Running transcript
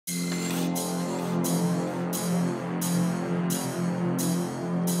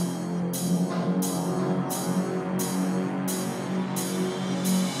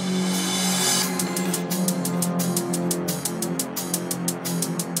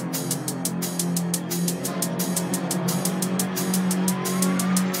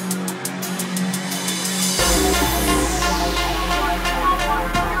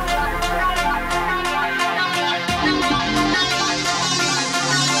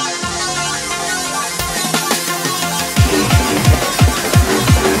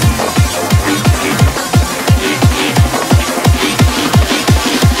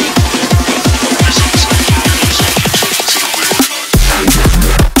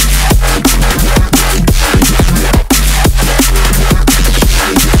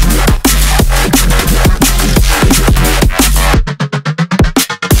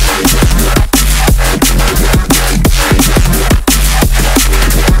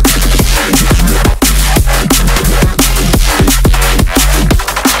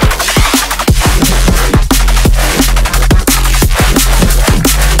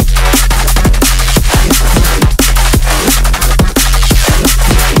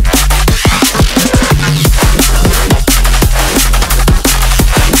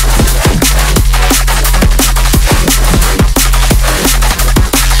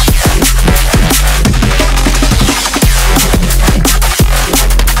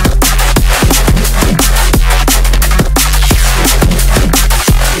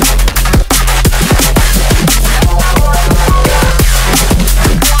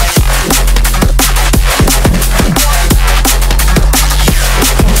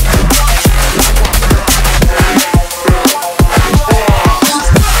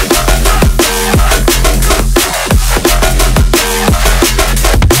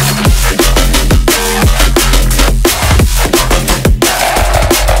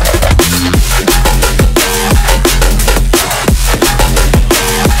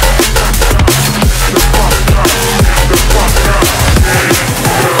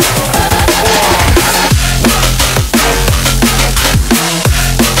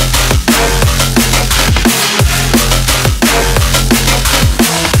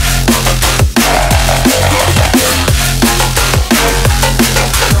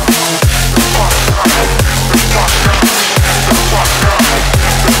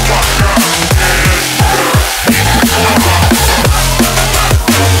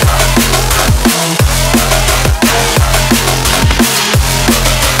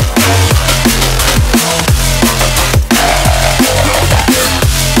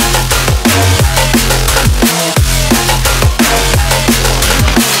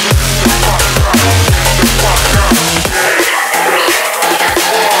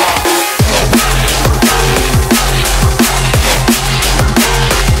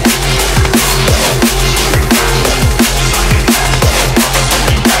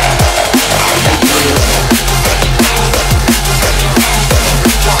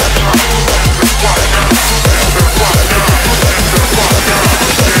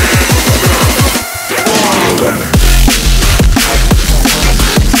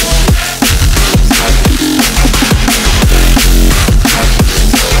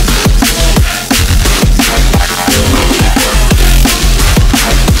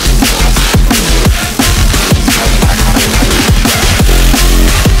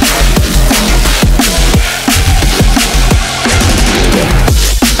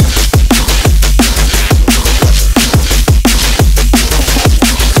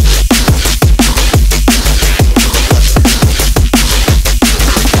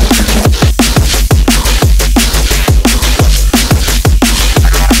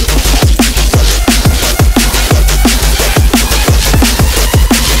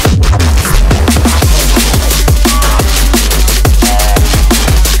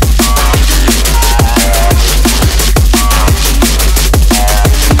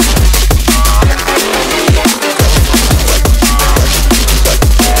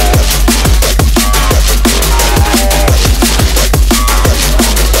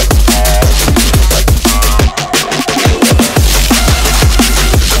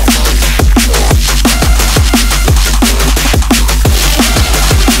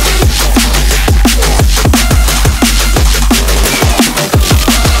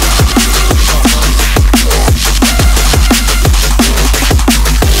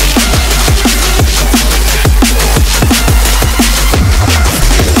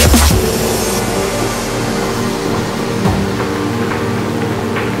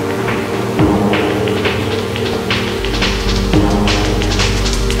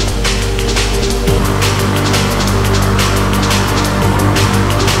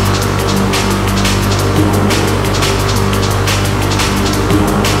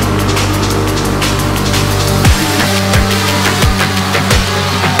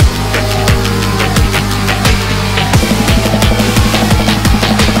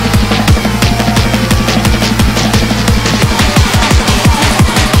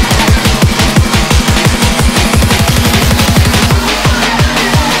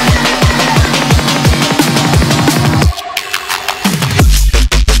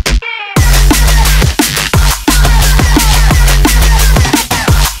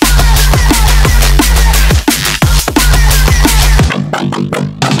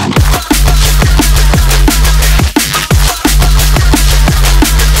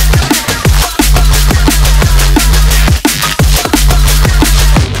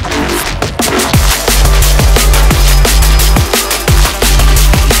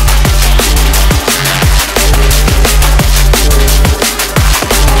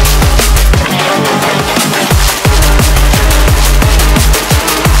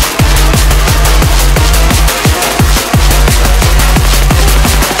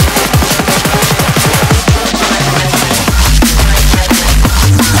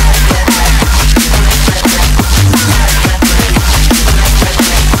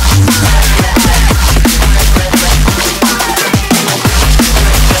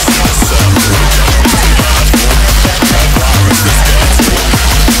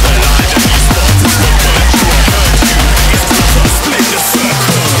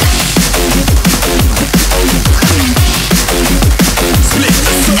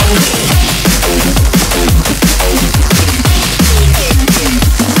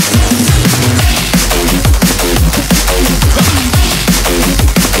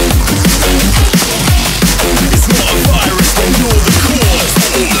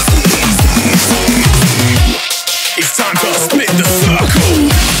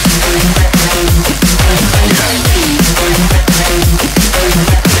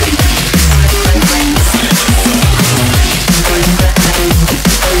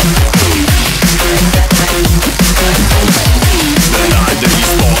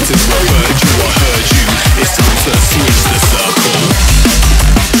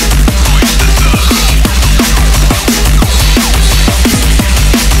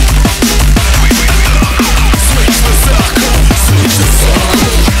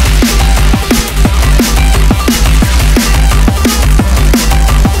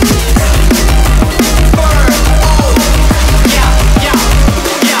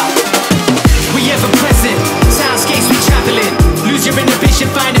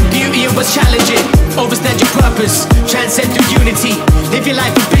what's challenging. Overstand your purpose, transcend through unity. Live your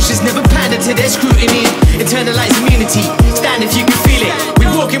life ambitious, never pander to their scrutiny. Internalize immunity, stand if you can feel it.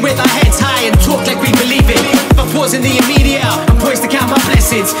 We're walking with our heads high and talk like we believe it. If I pause in the immediate, I'm poised to count my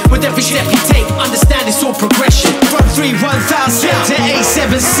blessings. With every step you take, understand it's all progression. From 3-1000 to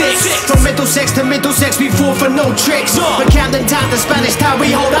 876. From Middlesex to Middlesex, we fall for no tricks. But counting down the Spanish town, we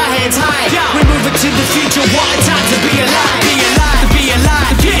hold our heads high. We're moving to the future, what a time to be alive. Be alive, be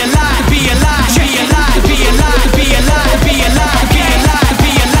alive, be alive, be alive, be alive, be alive, be alive, be alive, be alive,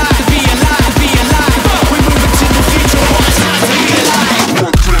 be alive, be alive, be alive. We're moving to the future, what a time to be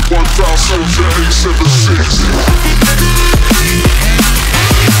alive. 1-1000 to 876.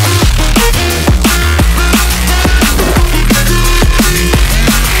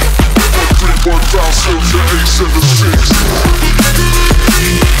 1,000 to 876.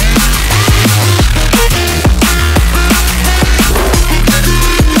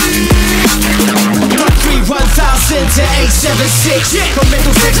 1,000 to 876. From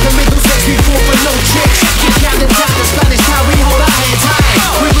Middlesex to Middlesex, we fall for no tricks. Keep counting down the Spanish town, we hold our heads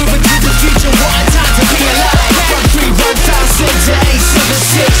high. We're moving to the future, what a time to be alive. 1,000 to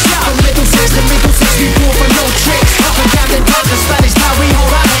 876. From Middlesex to Middlesex, we fall for no tricks. Keep counting down the Spanish town, we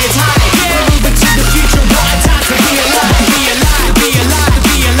hold our heads high. We're moving to the future, what a time to be alive. Be alive, be alive,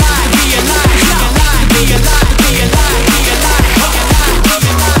 be alive, be alive, be alive, be alive, be alive, be alive.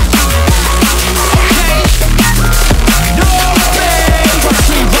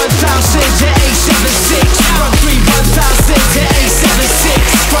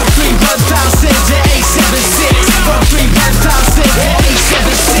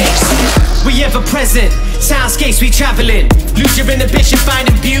 We ever present, soundscapes we traveling. Lose your inhibition,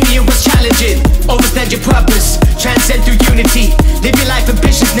 finding beauty in what's challenging. Overstand your purpose, transcend through unity. Live your life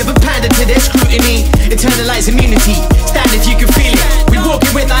ambitious, never pander to their scrutiny. Internalize immunity, stand if you can feel it. We're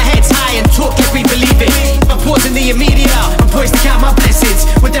walking with our heads high and talk like we believe it. I'm pausing the immediate, I'm poised to count my blessings.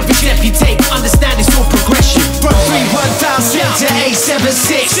 With every step you take, understand it's all progression. From 1,000 to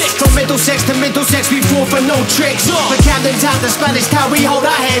 876. From Middlesex to Middlesex, we fall for no tricks. But counting down the Spanish town, we hold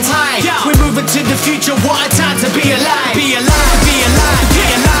our heads high. We're moving to the future, what a time to be alive. Be alive, be alive, be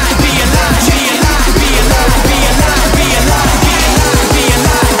alive, be alive, be alive, be alive, be alive, be alive, be alive, be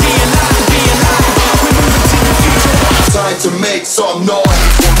alive, be alive, be alive. We're moving to the future, what a time to make some noise.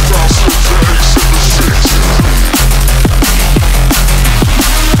 1,000 to 876.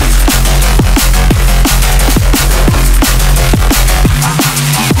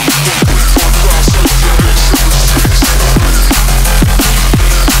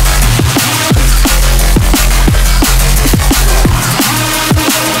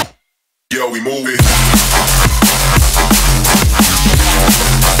 Yo, we move it.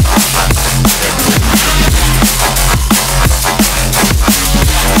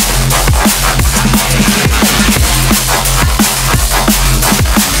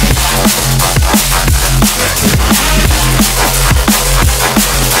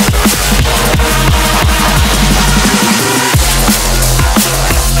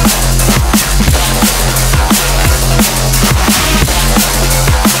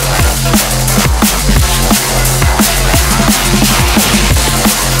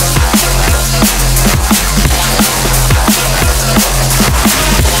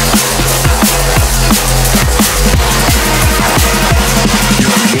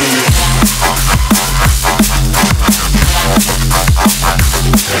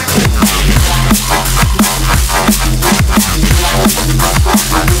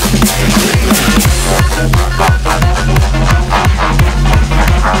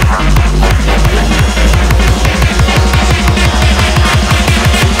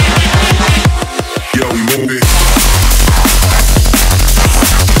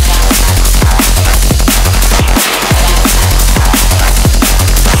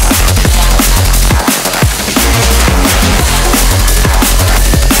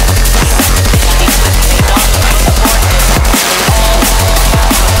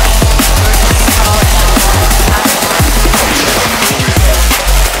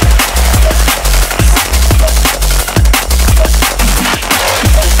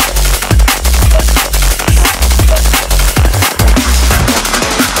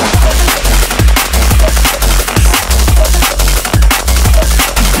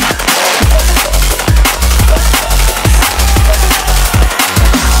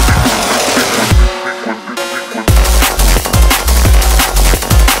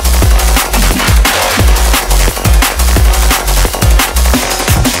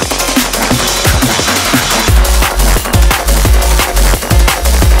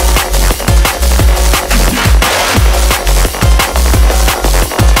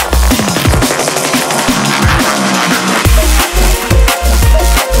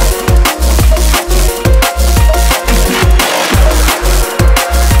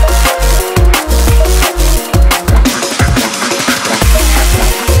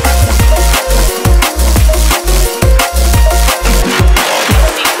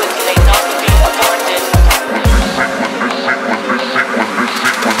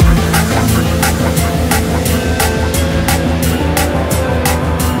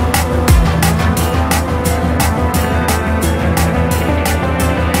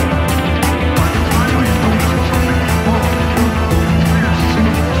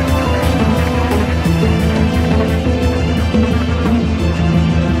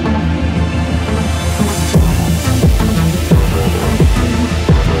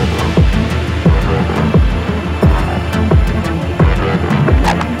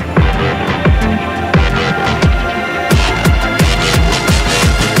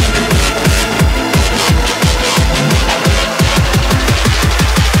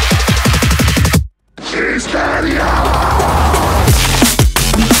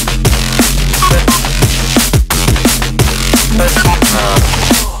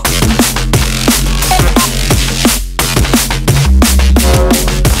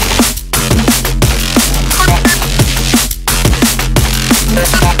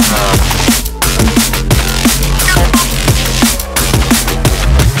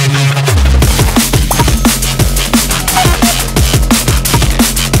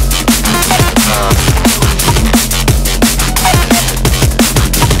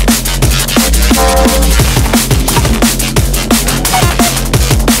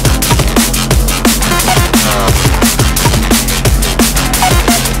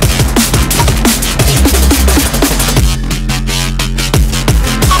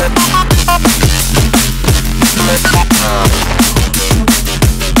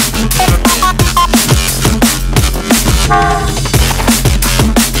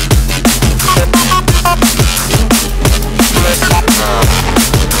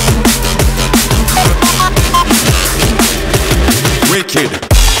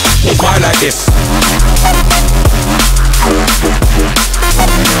 Why like this?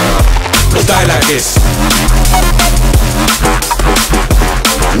 Die like this.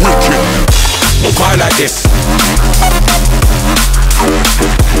 Wicked. Why like this?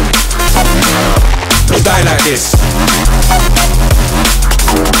 Die like this.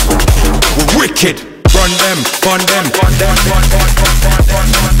 We're wicked. Run them, run them, run them, run them, run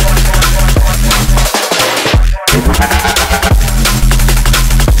them, run them, run them.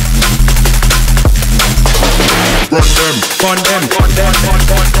 Run them, run them, run them, run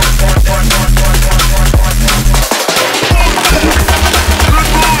them, run them.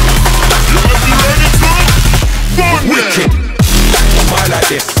 Wicked. Why like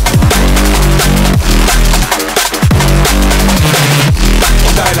this?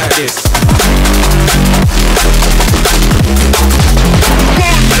 Die like this.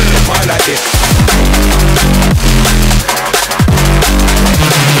 Why like this?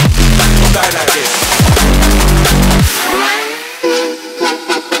 Die like this.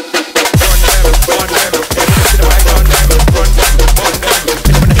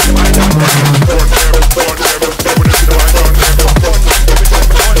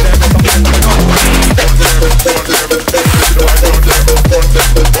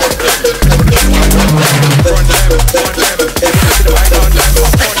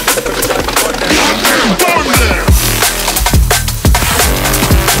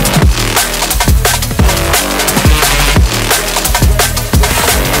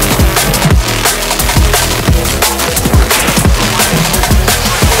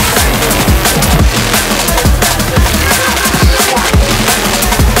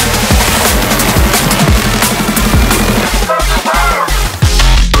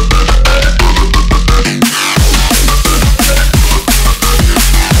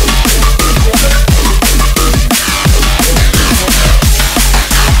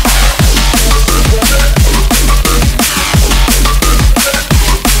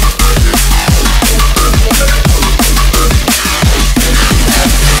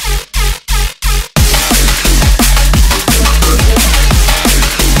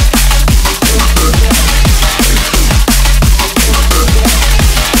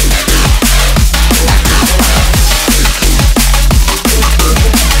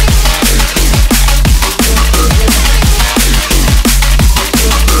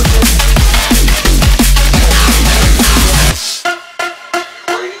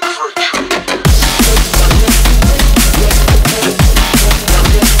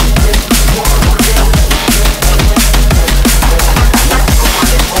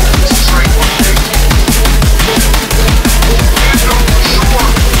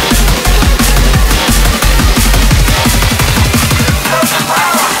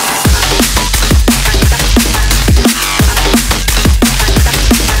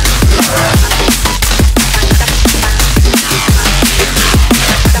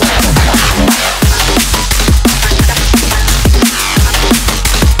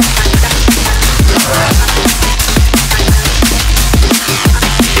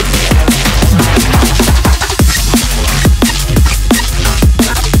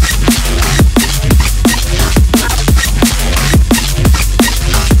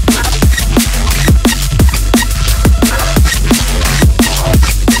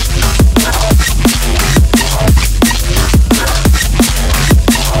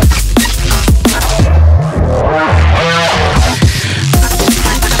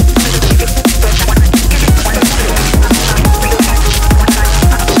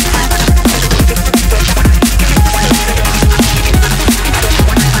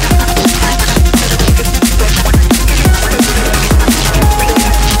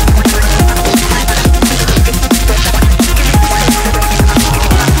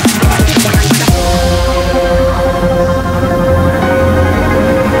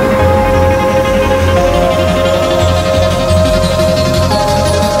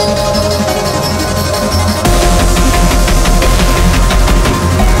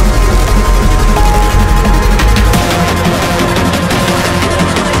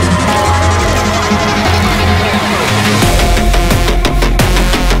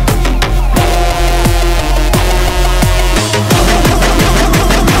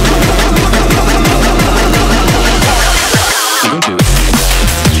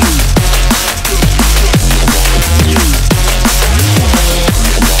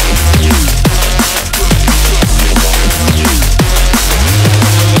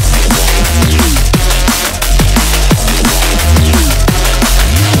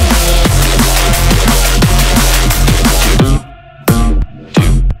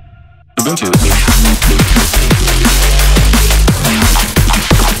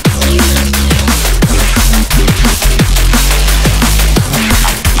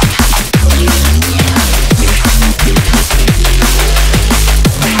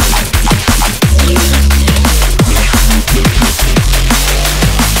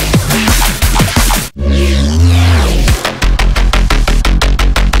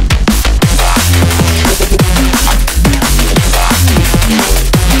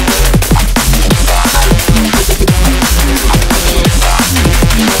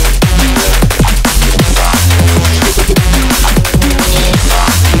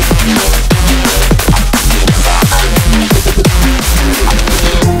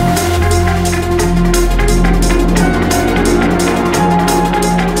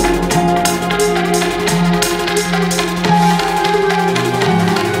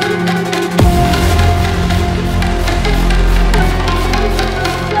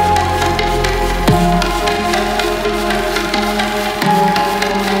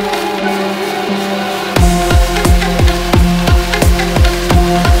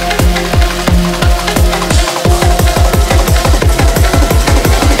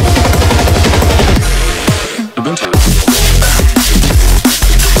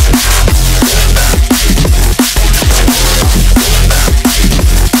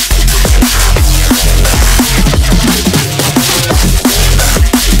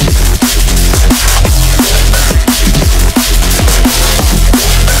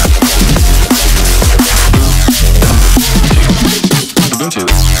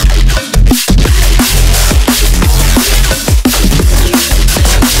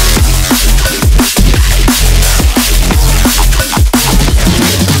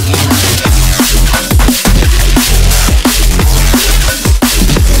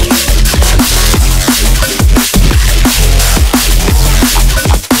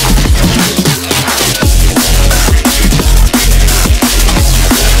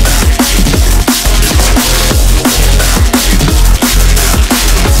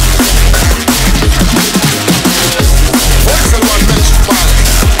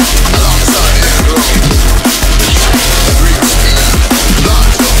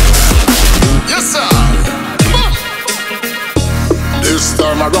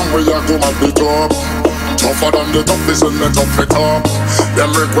 them around where you go and pick up. Tougher than the toughest when they tough it up.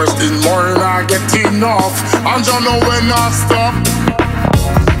 Them requesting more and I get enough. And you know when I stop.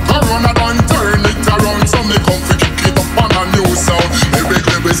 Corona done turn it around, so me come to kick it up on a new sound. Every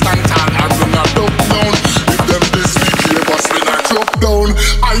day we stand tall and we not look down. If them this week here bust me not drop down,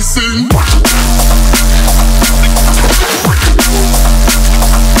 I sing.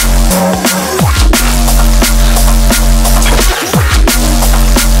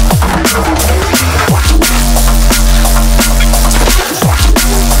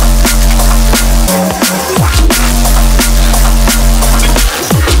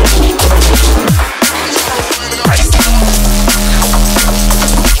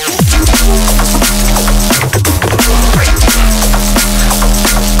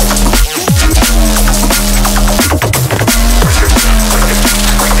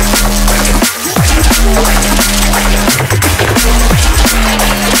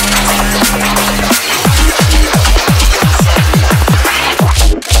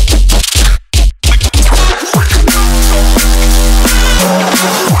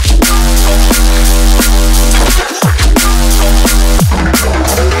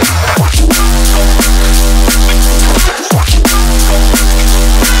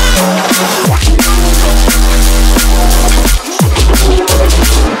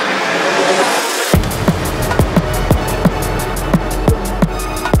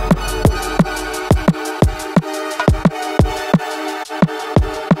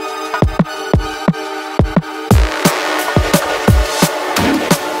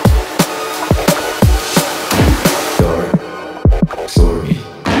 Stormy,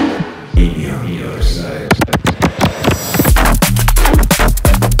 in your side.